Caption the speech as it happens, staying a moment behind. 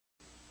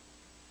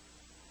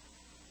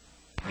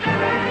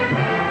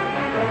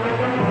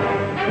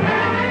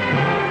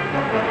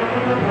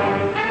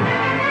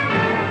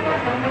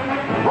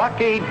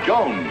Rocky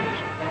Jones.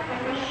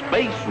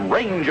 Space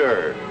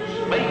Ranger.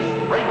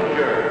 Space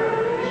Ranger.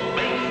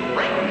 Space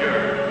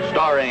Ranger.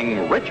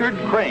 Starring Richard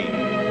Crane.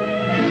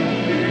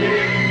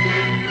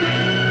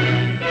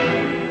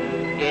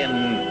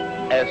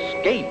 In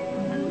Escape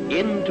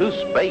into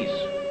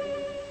Space.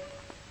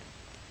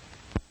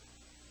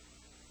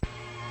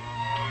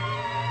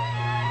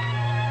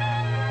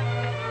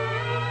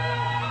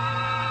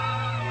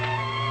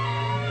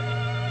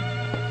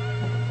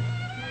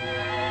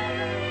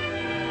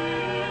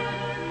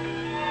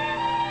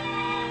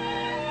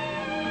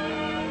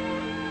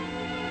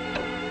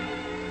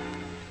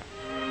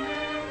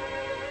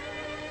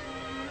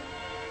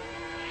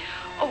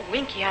 Oh,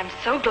 Winky, I'm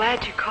so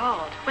glad you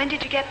called. When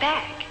did you get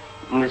back?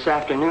 This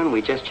afternoon,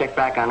 we just checked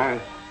back on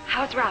Earth.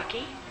 How's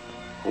Rocky?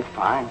 Oh,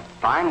 fine.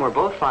 Fine, we're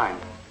both fine.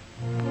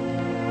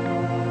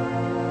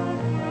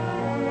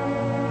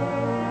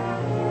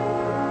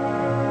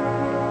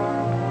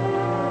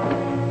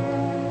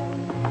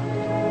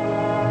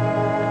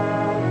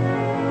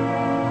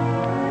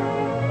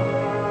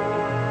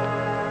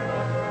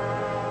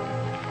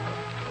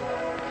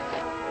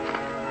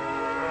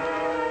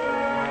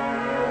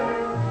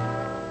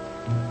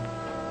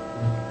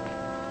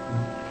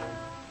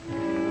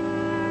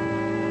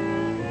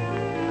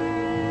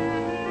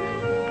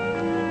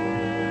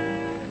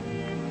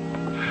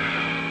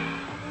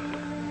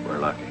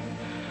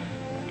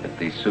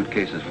 These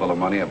suitcases full of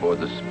money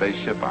aboard the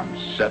spaceship, I'm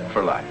set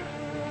for life.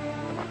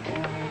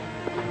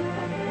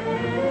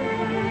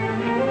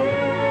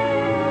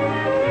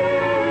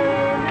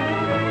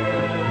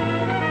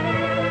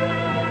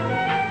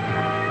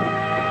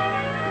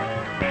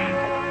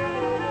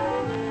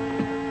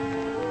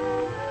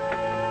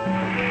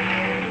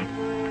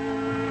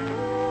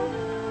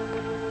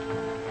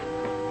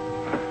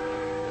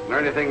 Is there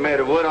anything made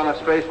of wood on a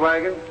space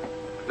wagon?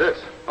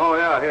 This? Oh,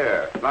 yeah,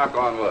 here. Knock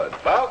on wood.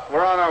 Well,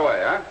 we're on our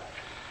way, huh?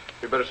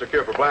 You better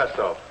secure for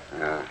blast-off.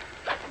 Yeah.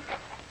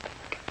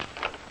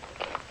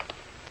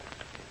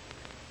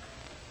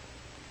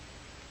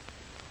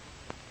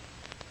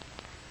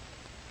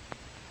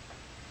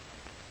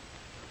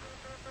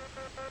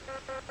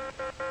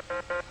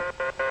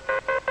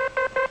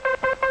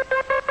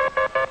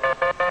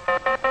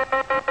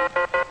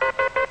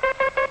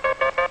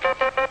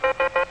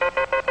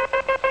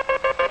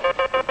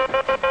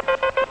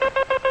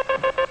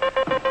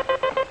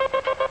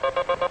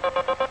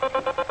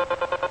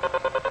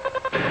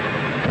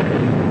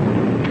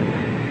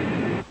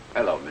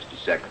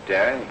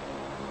 Secretary,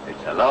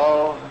 it's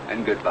hello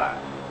and goodbye.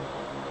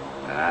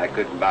 I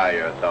couldn't buy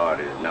your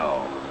authorities,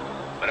 no.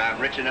 But I'm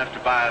rich enough to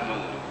buy a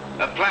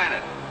moon, a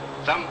planet,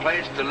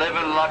 someplace to live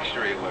in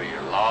luxury where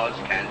your laws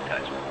can't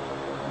touch me.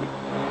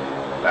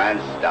 Try and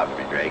stop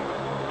me, Drake.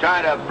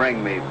 Try to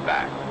bring me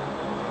back.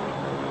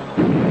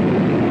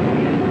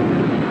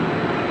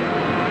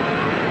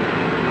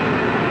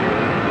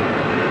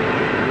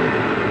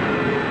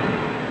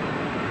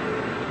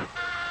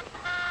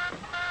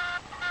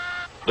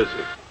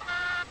 Lizzie.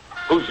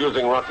 Who's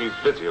using Rocky's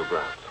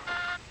visiograph?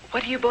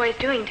 What are you boys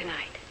doing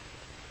tonight?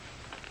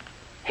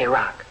 Hey,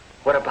 Rock,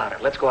 what about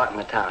it? Let's go out in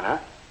the town, huh?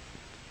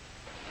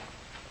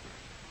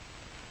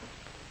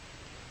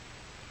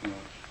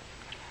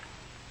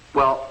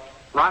 Well,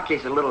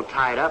 Rocky's a little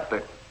tied up,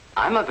 but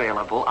I'm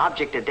available.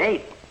 Object a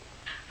date.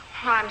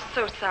 Oh, I'm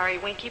so sorry,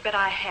 Winky, but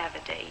I have a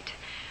date.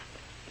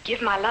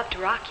 Give my love to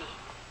Rocky.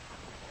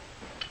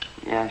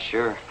 Yeah,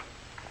 sure.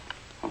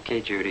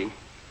 Okay, Judy.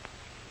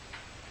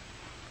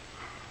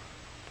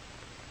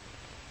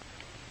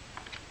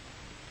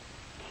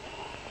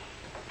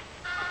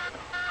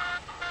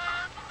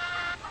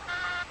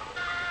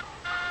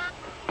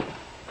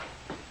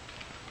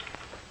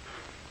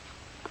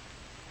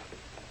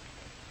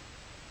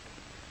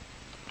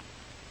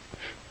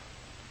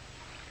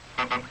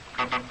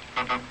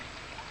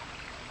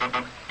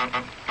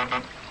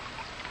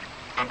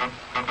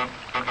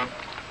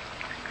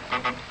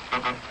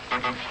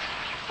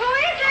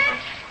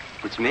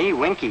 It's me,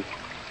 Winky.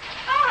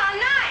 Oh,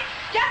 nice.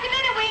 Just a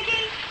minute,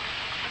 Winky.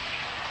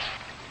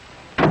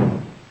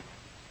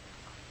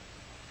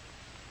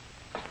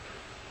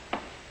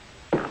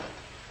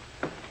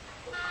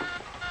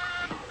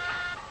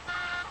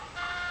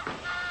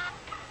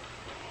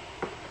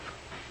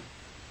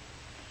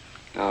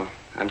 Oh,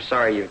 I'm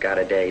sorry you've got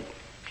a date.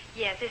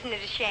 Yes, isn't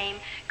it a shame?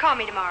 Call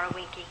me tomorrow,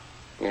 Winky.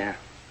 Yeah,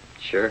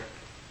 sure.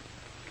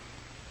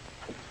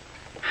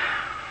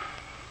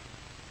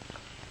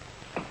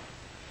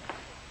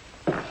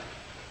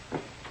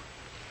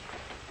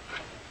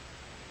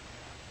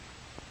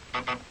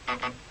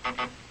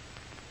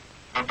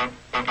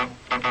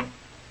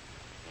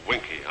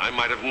 Winky, I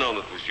might have known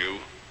it was you.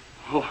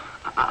 Oh,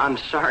 I'm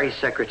sorry,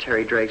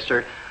 Secretary Drake,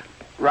 sir.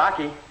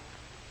 Rocky.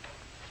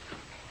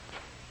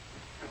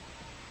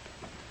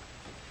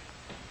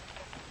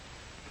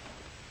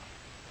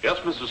 Yes,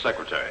 Mr.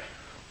 Secretary.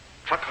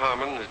 Truck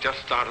Harmon has just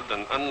started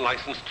an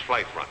unlicensed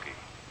flight, Rocky.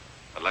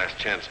 A last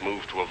chance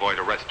move to avoid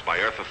arrest by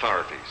Earth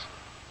authorities.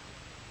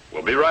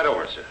 We'll be right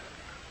over, sir.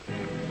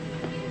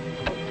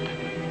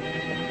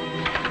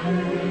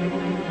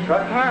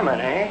 Truck Harmon,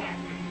 eh?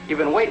 You've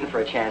been waiting for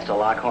a chance to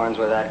lock horns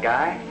with that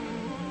guy.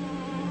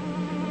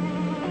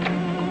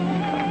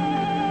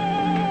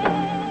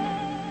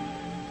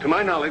 To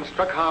my knowledge,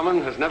 Truck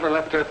Harmon has never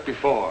left Earth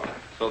before,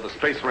 so the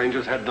Space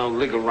Rangers had no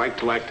legal right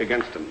to act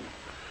against him.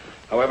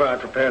 However, I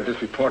prepared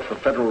this report for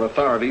federal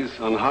authorities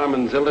on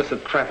Harmon's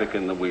illicit traffic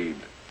in the weed.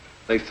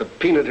 They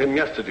subpoenaed him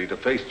yesterday to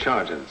face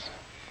charges.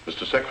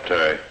 Mr.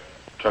 Secretary,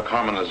 Truck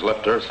Harmon has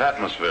left Earth's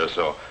atmosphere,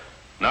 so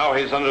now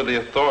he's under the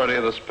authority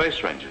of the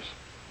Space Rangers.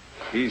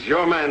 He's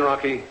your man,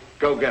 Rocky.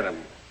 Go get him.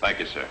 Thank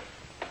you, sir.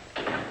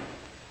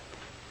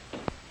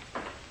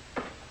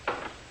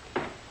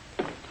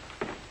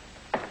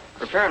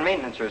 Repair and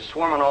maintenance are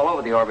swarming all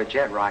over the orbit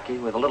jet, Rocky.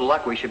 With a little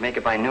luck, we should make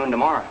it by noon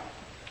tomorrow.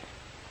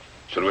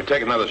 Should we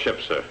take another ship,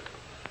 sir?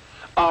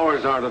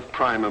 Hours aren't of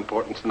prime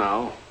importance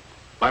now.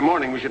 By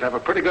morning, we should have a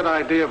pretty good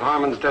idea of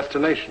Harmon's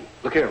destination.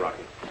 Look here,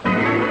 Rocky.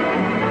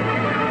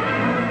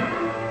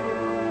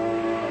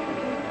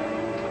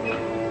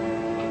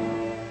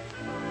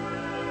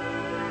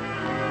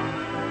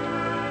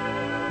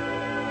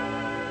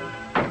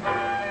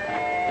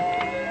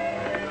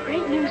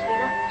 Great news,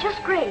 Vena.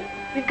 Just great.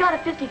 We've got a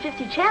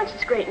 50-50 chance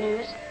it's great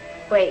news.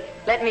 Wait,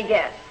 let me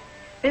guess.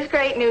 This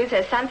great news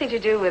has something to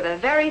do with a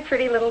very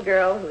pretty little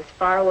girl who's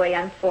far away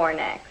on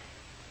Fornax.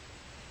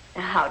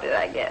 Now, how did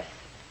I guess?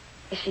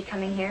 Is she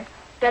coming here?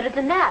 Better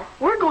than that.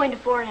 We're going to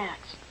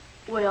Fornax.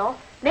 Well,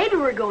 maybe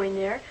we're going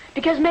there,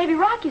 because maybe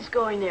Rocky's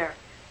going there.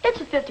 It's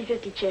a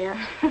 50-50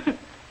 chance.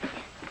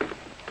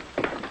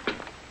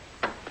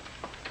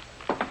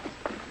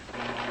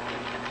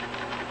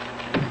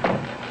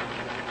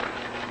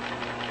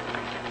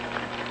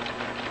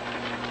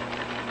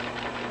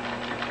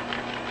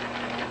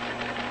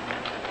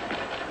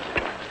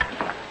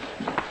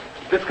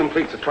 This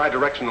completes a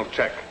tri-directional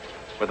check.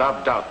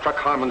 Without doubt, Truck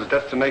Harmon's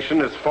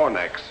destination is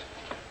Fornax.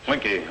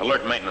 Winky,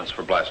 alert maintenance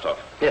for blastoff.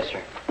 Yes, sir.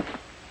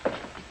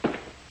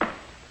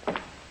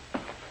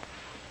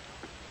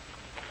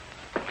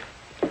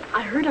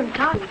 I heard him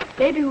talking.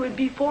 Maybe it would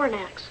be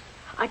Fornax.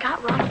 I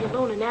got Rocky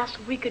alone and asked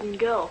if we couldn't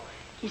go.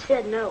 He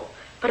said no,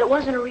 but it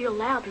wasn't a real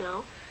lab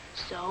now.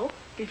 So,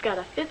 we've got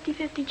a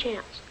 50-50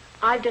 chance.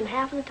 I've done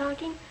half of the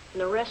talking,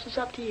 and the rest is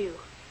up to you.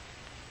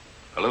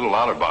 A little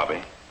louder,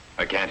 Bobby.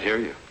 I can't hear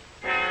you.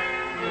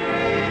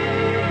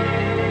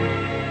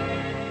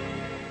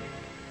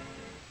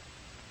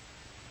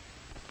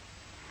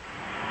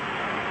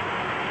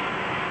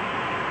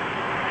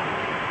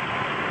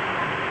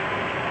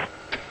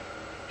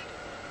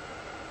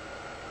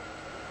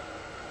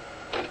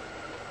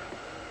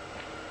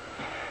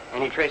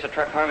 Any trace of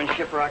Truck Harmon's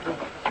ship, Rocky?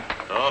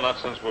 No, not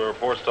since we were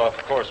forced off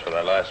course for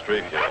that last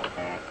streak here.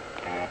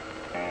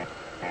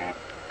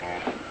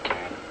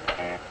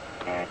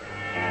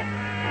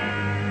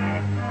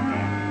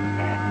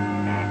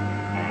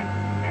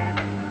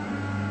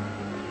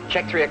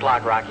 Check 3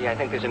 o'clock, Rocky. I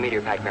think there's a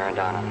meteor pack bearing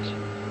down on us.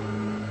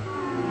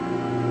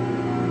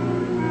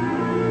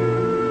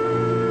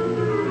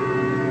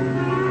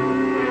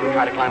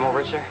 Try to climb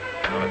over it, sir?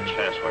 Not a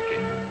chance, Winky.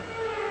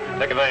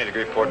 Take a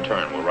 90-degree port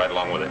turn. We'll ride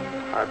along with it.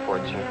 Hard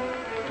port,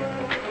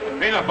 sir.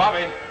 Vena,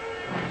 Bobby.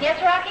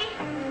 Yes, Rocky?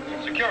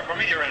 Secure for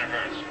meteor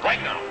interference.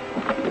 Right now.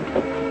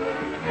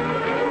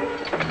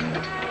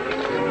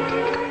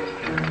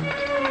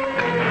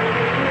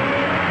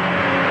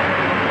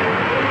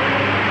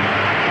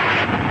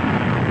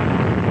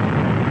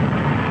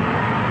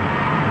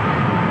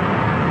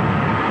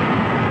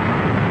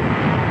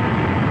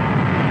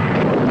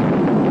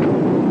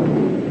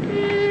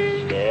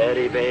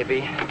 Steady,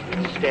 baby.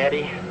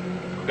 Steady.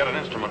 We've got an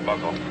instrument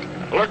buckle.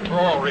 Alert for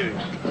all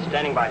readings.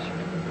 Standing by, sir.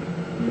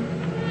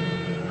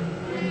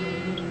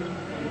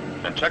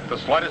 And check the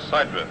slightest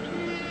side drift.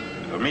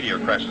 If a meteor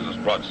crashes us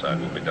broadside,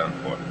 we'll be done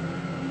for.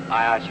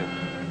 Aye, aye, sir.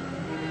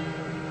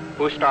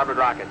 Boost starboard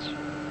rockets.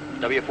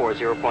 W4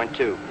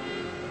 0.2.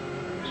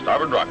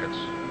 Starboard rockets.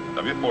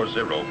 W4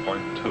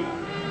 0.2.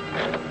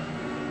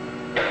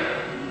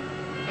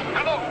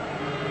 Hello?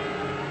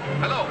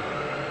 Hello?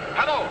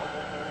 Hello?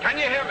 Can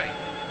you hear me?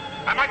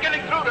 Am I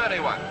getting through to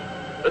anyone?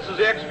 This is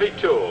the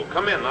XV2.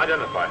 Come in,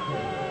 identify.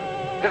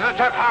 This is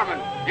Truck Harmon.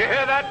 You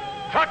hear that?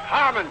 Truck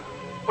Harmon.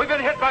 We've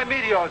been hit by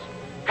meteors.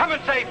 Come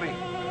and save me.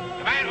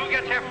 The man who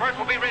gets here first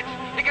will be rich.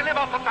 He can live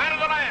off the fat of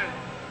the land.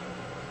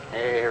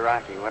 Hey,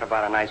 Rocky, what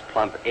about a nice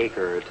plump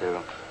acre or two?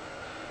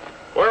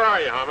 Where are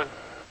you, Harmon?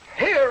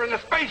 Here in the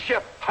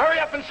spaceship. Hurry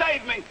up and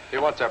save me. He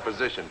wants our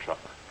position, Truck.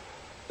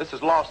 This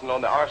is Lawson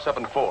on the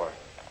R74.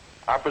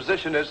 Our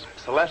position is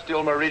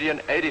celestial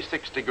meridian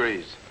 86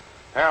 degrees,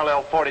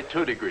 parallel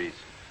 42 degrees.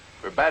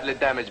 We're badly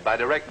damaged by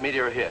direct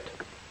meteor hit.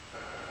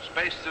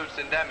 Spacesuits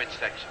in damage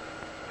section.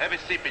 Heavy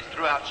seepage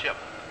throughout ship.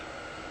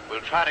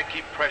 We'll try to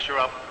keep pressure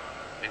up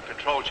in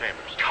control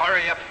chambers.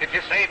 Hurry up. If you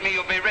save me,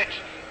 you'll be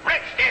rich.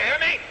 Rich, do you hear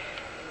me?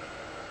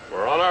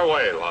 We're on our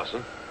way,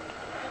 Lawson.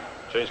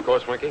 Change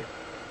course, Winky?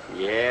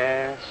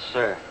 Yes,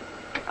 sir.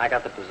 I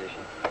got the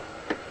position.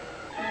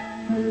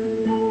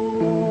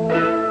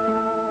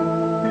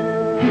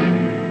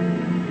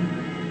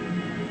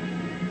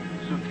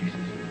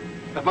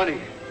 Suitcases. The money.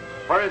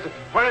 Where is it?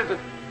 Where is it?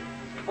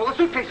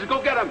 Yellow suitcases,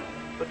 go get them.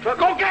 The truck.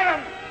 Go get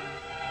them!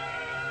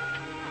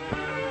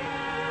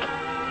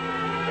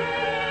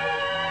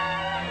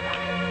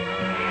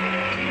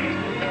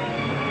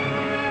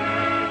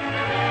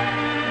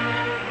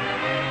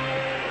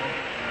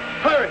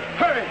 Hurry,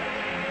 hurry!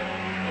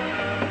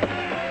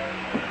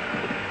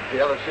 The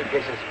yellow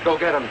suitcases, go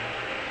get them.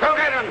 Go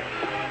get them!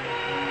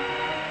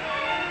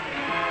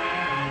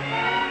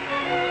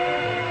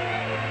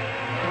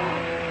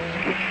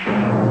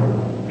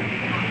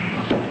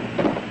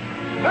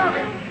 Stop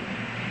it!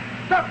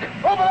 Stop it!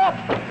 Over up!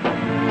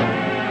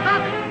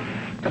 Stop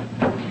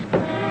it!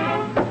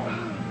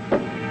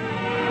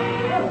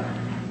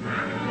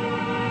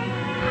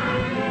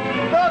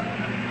 Look!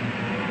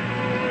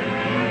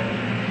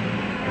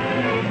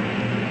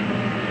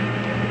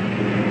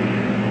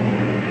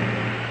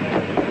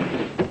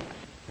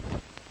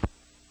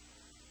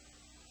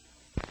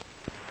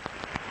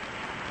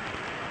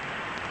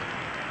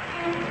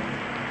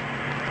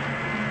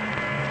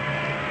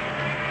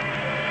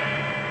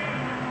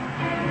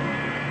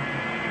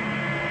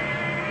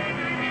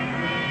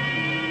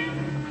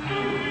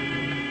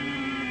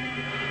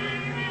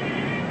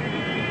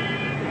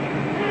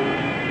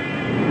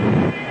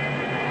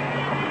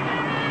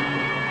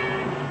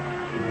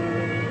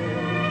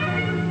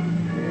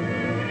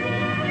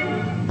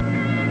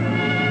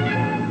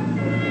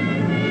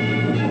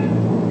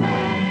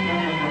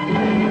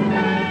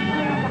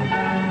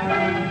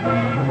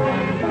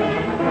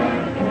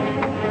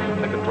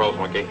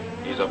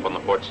 He's up on the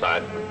port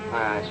side.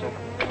 Aye, sir.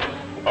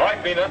 All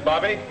right, Vena,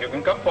 Bobby, you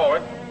can come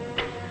forward.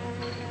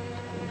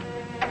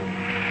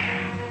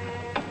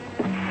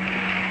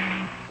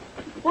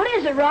 What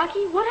is it,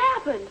 Rocky? What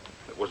happened?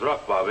 It was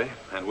rough, Bobby,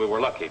 and we were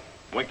lucky.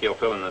 Winky will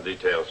fill in the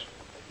details.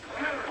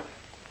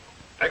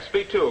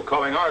 XB2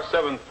 calling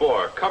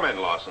R74. Come in,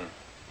 Lawson.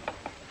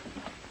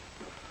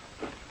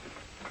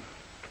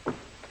 This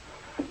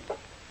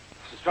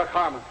is Truck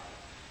Harmon.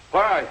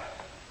 Where are you?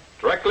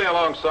 Directly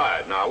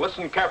alongside. Now,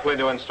 listen carefully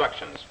to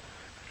instructions.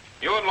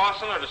 You and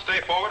Lawson are to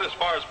stay forward as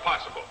far as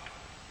possible.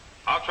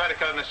 I'll try to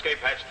cut an escape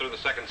hatch through the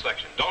second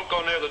section. Don't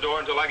go near the door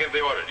until I give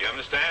the order. Do you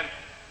understand?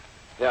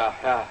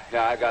 Yeah,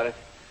 I got it.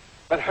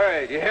 But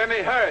hurry, do you hear me?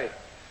 Hurry!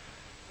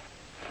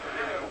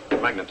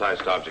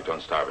 Magnetized object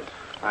on starboard.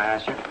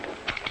 Aye, sir.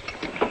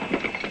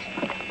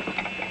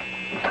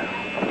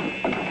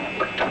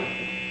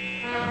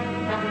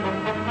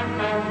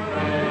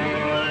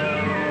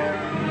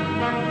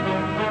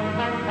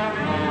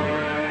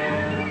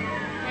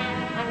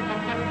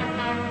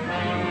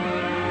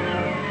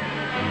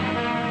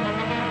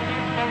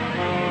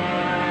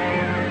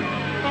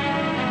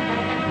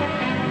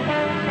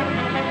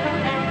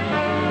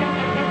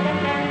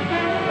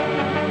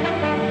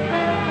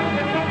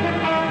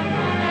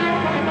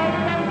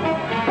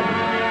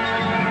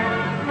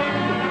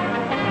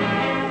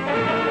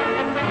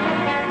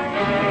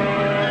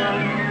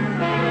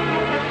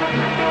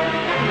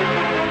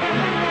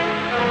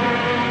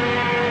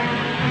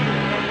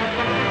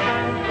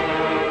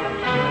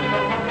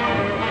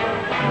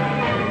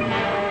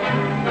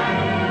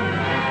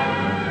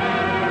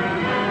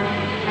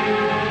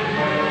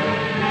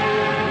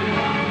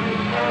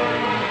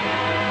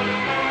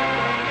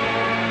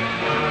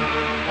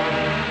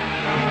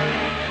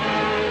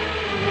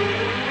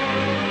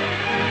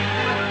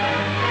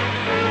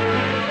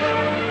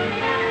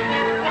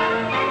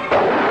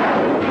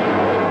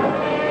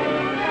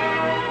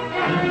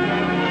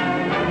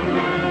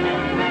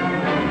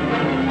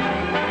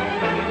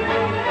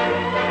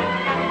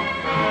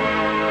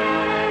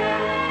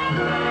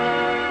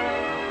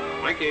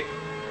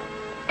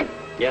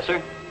 Yes,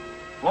 sir?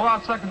 Blow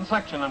out second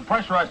section and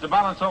pressurize the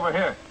balance over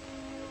here.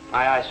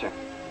 Aye, sir.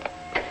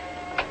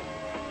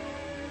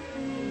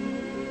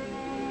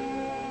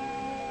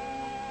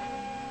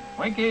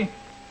 Winky,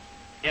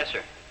 Yes,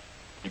 sir.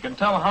 you can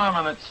tell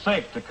Harmon it's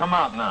safe to come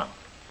out now.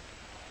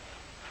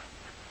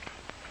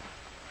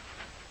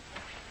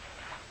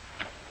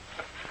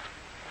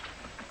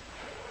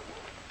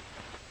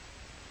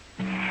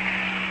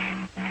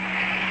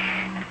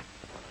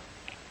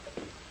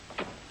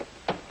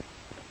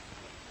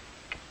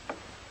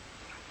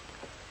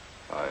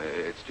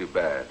 It's too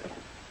bad.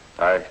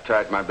 I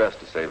tried my best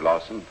to save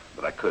Lawson,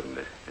 but I couldn't.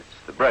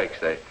 It's the brakes.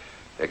 They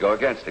go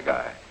against a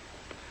guy.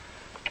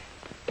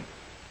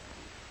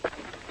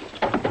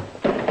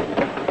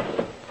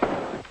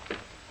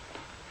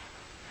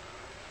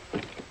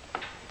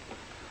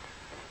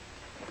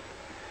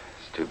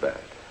 It's too bad.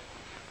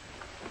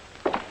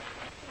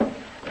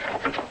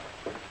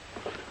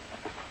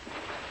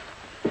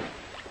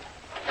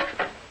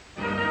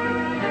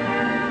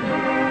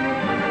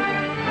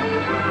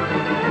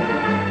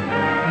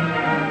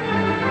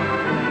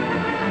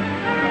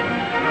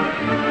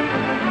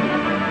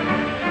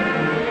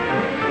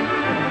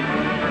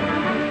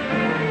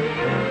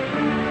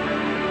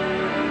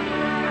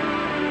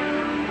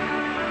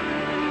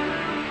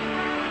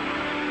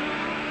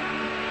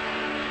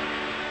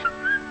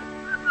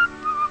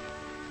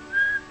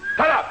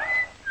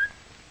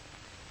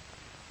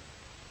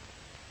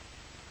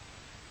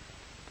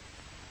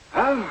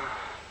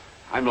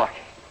 I'm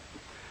lucky.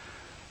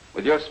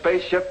 With your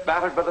spaceship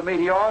battered by the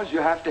meteors, you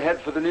have to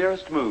head for the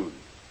nearest moon.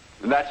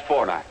 And that's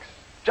Fornax,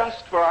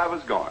 just where I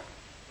was going.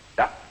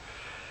 Yeah.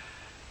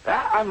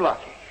 I'm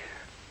lucky.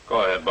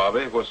 Go ahead,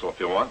 Bobby. Whistle if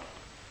you want.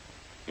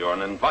 You're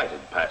an invited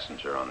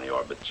passenger on the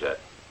orbit jet.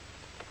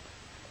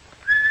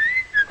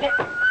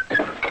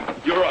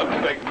 You're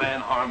a big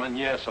man, Harmon.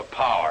 Yes, a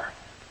power.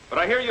 But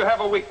I hear you have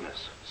a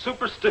weakness.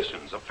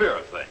 Superstitions, a fear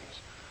of things.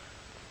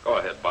 Go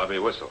ahead, Bobby.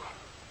 Whistle.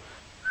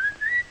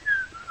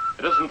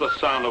 It isn't the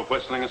sound of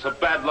whistling. It's the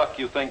bad luck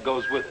you think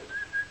goes with it.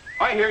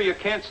 I hear you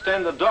can't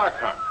stand the dark,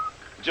 Harmon.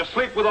 Just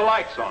sleep with the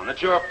lights on,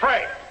 that you're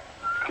afraid.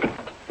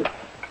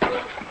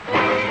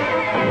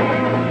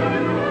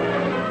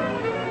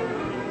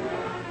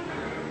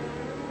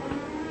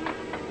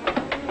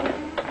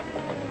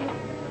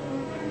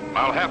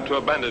 I'll have to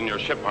abandon your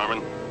ship,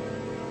 Harmon.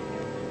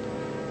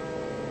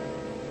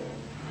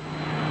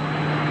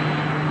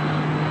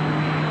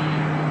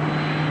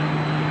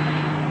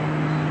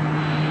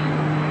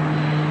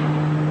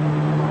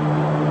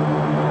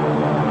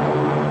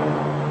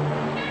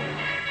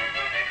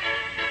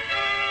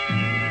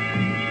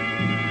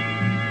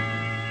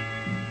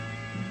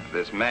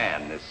 This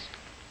man, this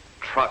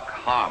Truck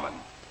Harmon.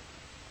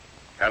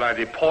 Can I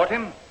deport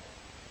him?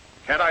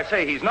 Can't I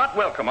say he's not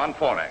welcome on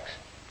Fornax?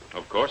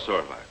 Of course,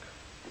 Orvac.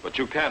 But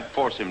you can't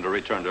force him to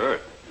return to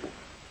Earth.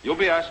 You'll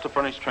be asked to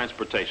furnish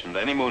transportation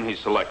to any moon he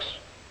selects,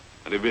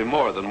 and he'll be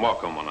more than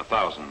welcome on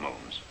 1,000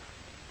 moons.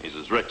 He's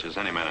as rich as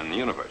any man in the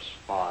universe.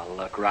 Oh,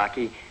 look,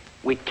 Rocky.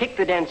 We kick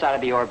the dents out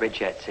of the orbit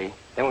jet, see?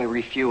 Then we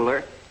refuel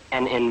her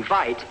and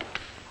invite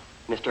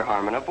Mr.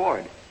 Harmon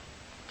aboard.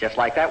 Just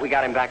like that, we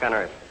got him back on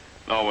Earth.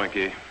 No,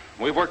 Winky.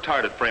 We've worked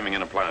hard at framing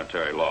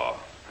interplanetary law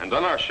and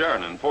done our share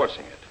in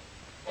enforcing it.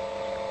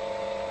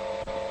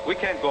 We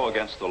can't go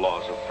against the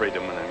laws of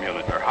freedom and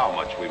immunity or how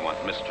much we want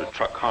Mr.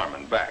 Truck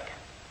Harmon back.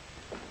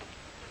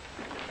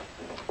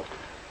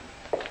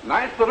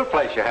 Nice little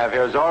place you have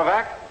here,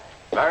 Zorvac.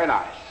 Very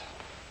nice.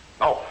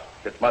 Oh,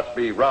 it must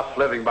be rough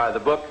living by the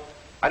book.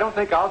 I don't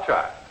think I'll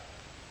try.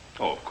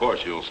 Oh, of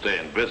course you'll stay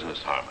in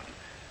business, Harmon.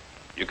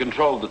 You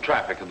control the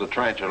traffic of the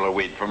tarantula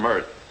weed from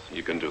Earth.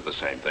 You can do the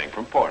same thing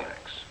from Fornax.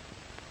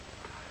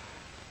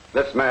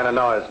 This man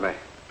annoys me.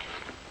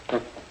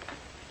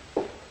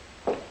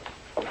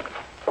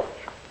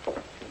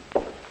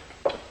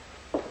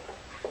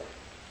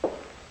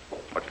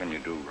 What can you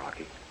do,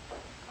 Rocky?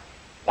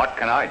 What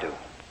can I do?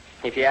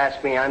 If you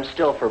ask me, I'm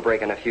still for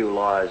breaking a few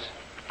laws.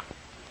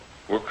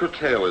 We'll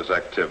curtail his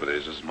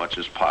activities as much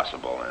as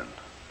possible and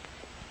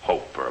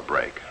hope for a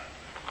break.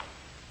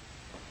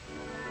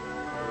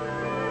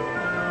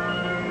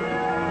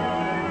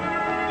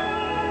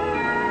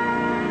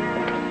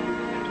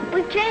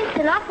 We've changed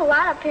an awful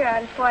lot up here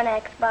on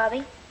Fornax,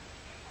 Bobby.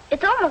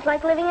 It's almost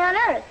like living on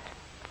Earth.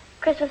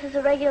 Christmas is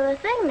a regular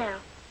thing now.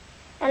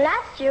 And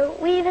last year,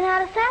 we even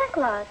had a Santa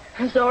Claus.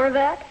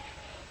 Zorvac?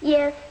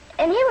 Yes,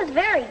 and he was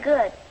very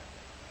good.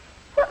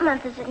 What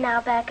month is it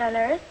now back on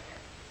Earth?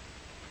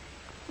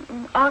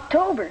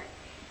 October.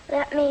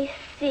 Let me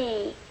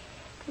see.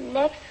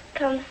 Next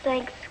comes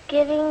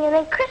Thanksgiving and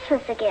then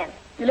Christmas again.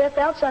 You left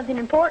out something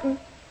important.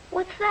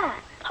 What's that?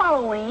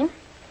 Halloween.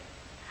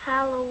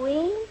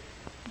 Halloween?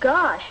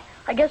 Gosh,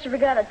 I guess I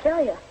forgot to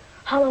tell you.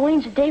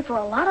 Halloween's a day for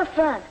a lot of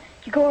fun.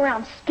 You go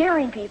around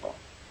scaring people.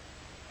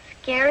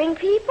 Scaring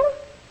people?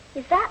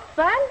 Is that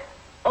fun?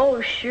 Oh,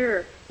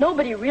 sure.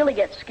 Nobody really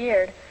gets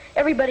scared.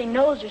 Everybody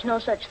knows there's no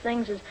such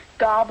things as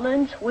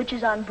goblins,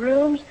 witches on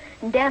brooms,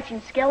 and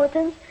dancing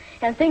skeletons,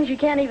 and things you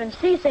can't even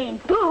see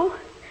saying boo.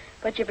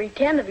 But you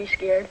pretend to be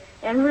scared,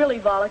 and really,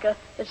 Volika,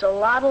 it's a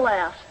lot of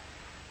laughs.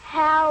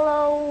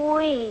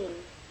 Halloween.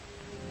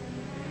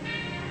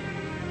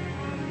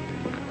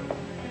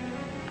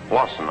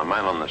 Lawson, the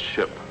man on the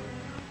ship.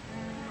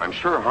 I'm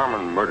sure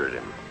Harmon murdered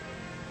him.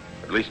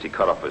 At least he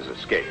cut off his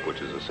escape, which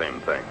is the same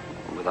thing.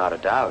 Without a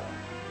doubt.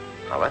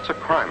 Now, that's a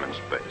crime in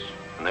space,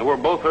 and they were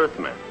both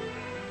Earthmen.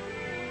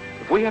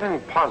 If we had any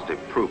positive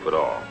proof at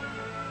all,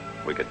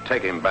 we could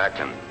take him back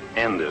and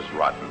end this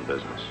rotten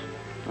business.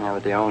 Yeah,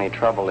 but the only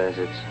trouble is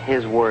it's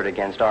his word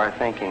against our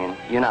thinking, and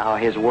you know how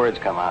his words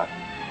come out.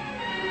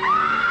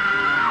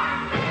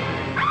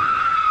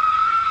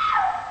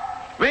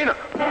 Vena!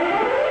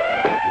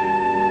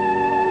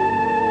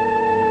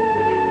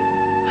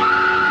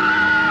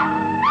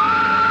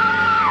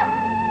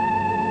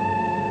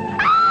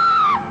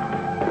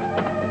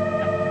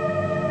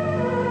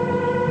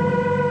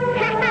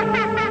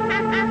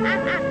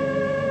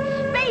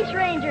 Space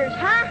Rangers,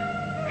 huh?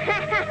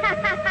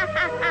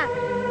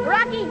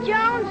 Rocky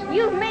Jones,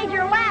 you've made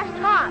your last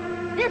hop.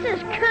 This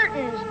is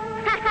curtains.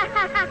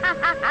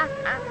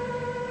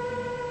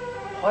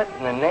 What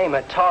in the name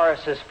of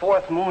Taurus's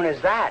fourth moon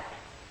is that?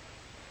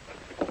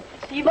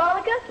 See,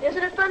 Volika?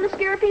 Isn't it fun to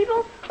scare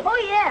people? Oh,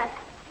 yes.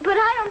 But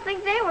I don't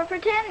think they were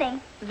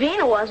pretending.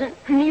 Vena wasn't.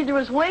 Neither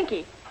was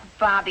Winky.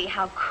 Bobby,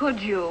 how could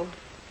you?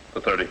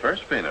 The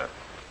 31st, Vena.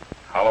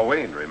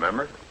 Halloween,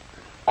 remember?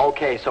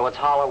 Okay, so it's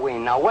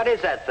Halloween. Now, what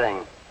is that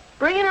thing?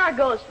 Bring in our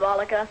ghost,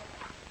 Volika.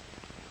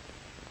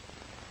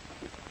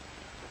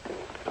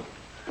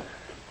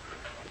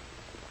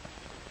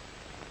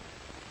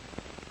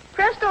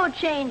 no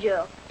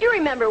change-up. You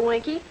remember,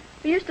 Winky?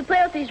 We used to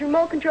play with these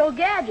remote-control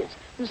gadgets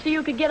and see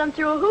who could get them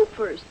through a hoop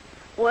first.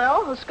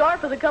 Well, a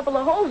scarf with a couple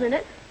of holes in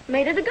it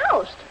made it a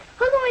ghost.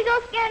 Who can we go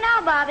scare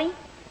now, Bobby?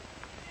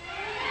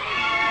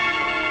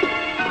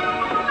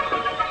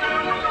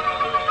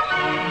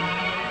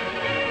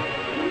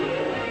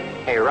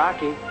 Hey,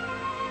 Rocky,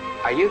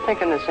 are you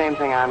thinking the same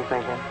thing I'm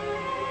thinking?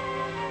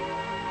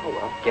 Oh,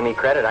 well, give me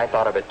credit. I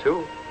thought of it,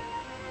 too.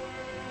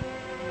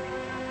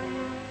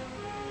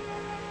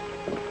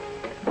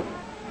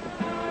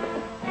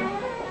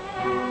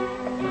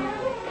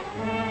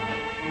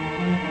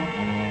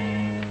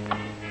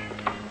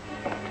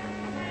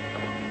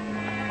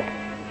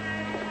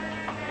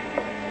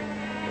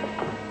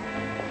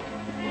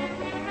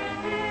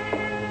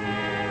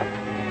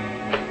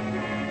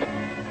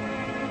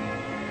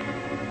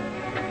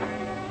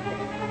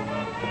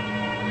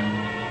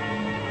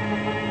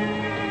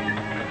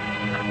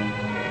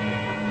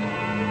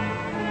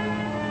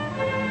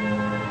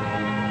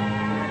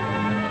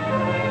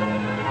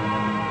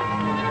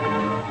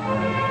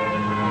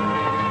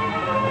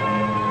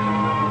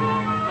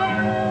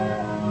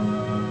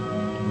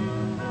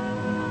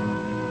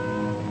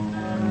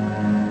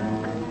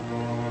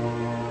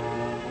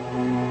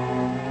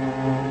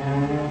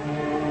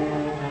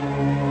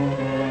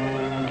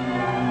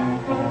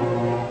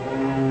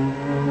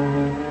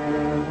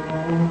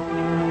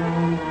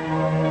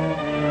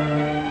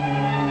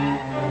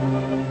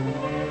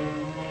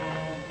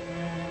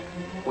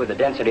 With the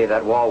density of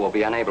that wall, we'll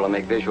be unable to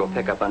make visual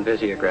pickup on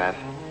visiograph.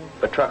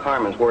 But Truck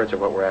Harmon's words are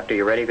what we're after.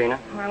 You ready, Vena?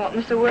 I won't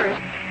miss a word.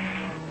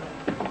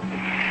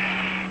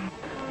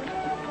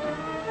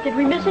 Did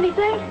we miss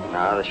anything?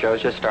 No, the show's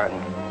just starting.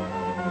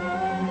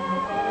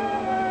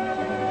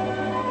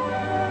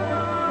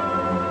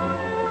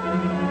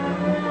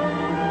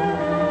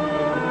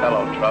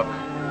 Hello, Truck.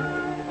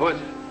 Who is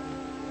it?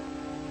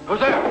 Who's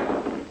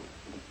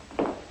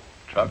there?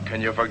 Truck,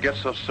 can you forget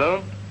so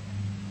soon?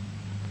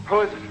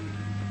 Who is it?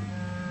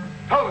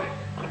 Tell me.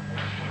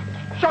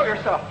 Show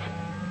yourself.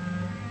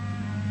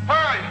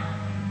 Hurry!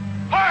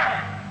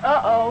 Hurry!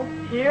 Uh-oh.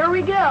 Here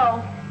we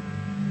go.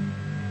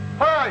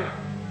 Hurry!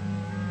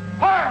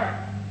 Hurry!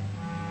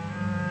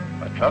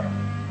 Truck,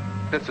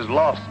 this is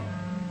Lawson.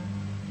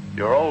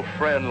 Your old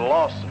friend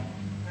Lawson.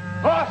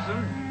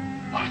 Lawson?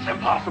 Oh, it's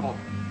impossible.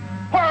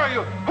 Where are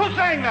you? Who's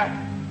saying that?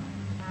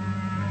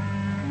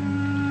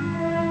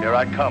 Here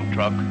I come,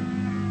 Truck.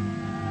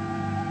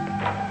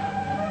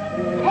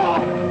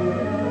 Oh!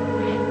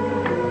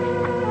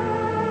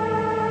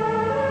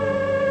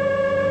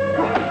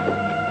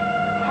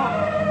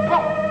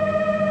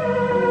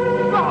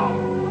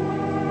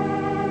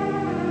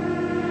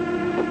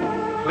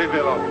 Leave me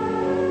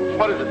alone.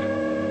 What is it?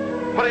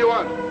 What do you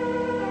want?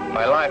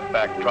 My life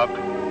back, Truck.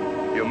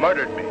 You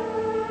murdered me.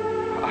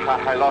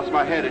 I lost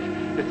my head.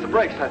 It's the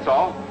brakes, that's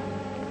all.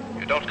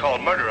 You don't call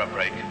murder a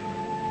break.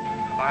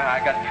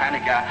 I got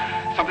panic.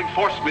 Something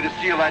forced me to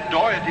seal that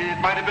door. It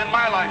might have been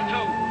my life,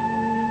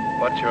 too.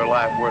 What's your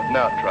life worth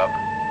now, Truck?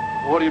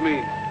 What do you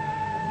mean?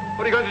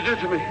 What are you going to do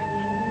to me?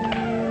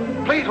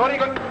 Please, what are you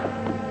going to...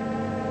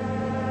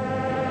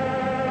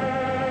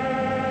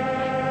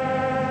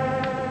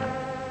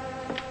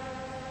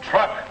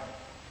 Truck!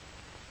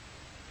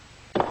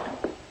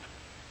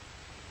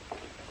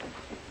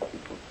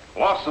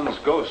 Lawson's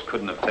ghost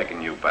couldn't have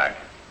taken you back,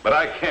 but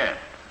I can.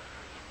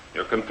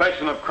 Your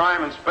confession of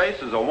crime in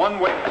space is a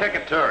one-way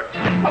ticket to Earth.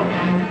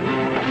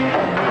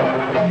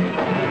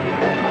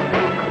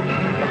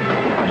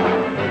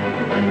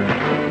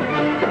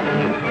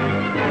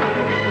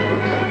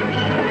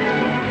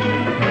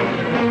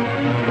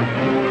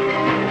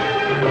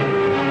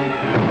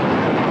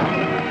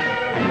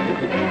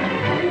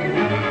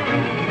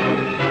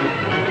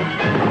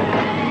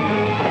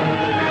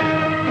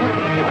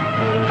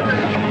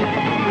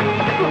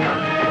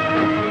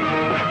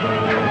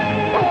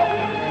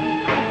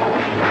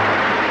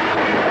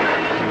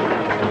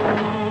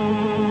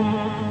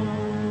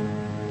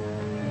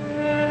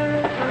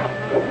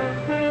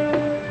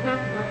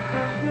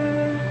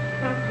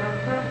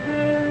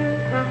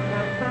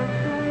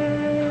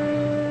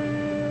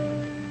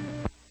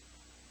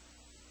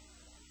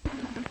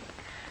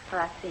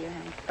 Well, I'll see you,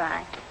 honey.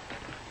 Bye.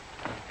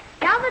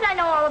 Now that I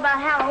know all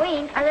about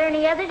Halloween, are there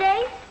any other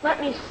days?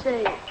 Let me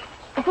see.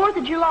 The 4th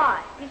of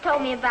July. You've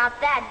told me about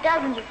that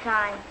dozens of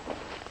times.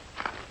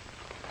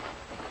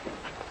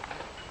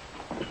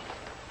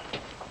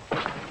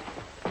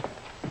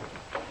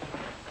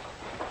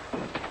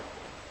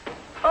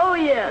 Oh,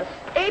 yes.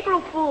 April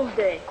Fool's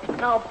Day.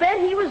 And I'll bet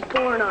he was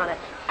born on it.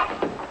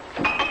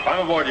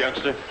 Climb aboard,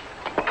 youngster.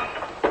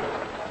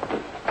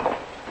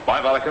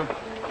 Bye, Valika.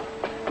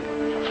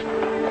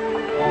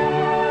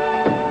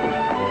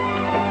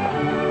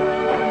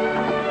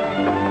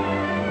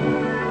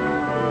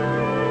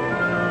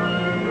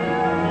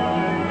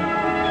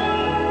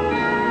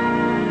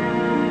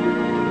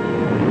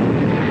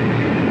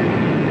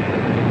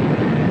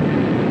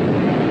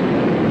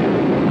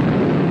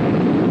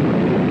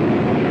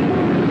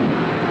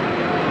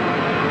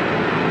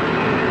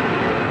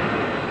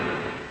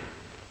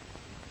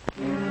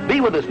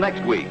 us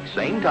next week,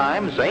 same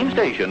time, same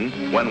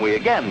station, when we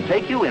again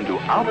take you into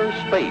outer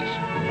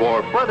space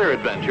for further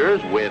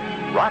adventures with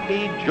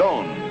Rocky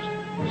Jones,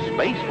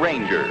 Space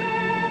Ranger.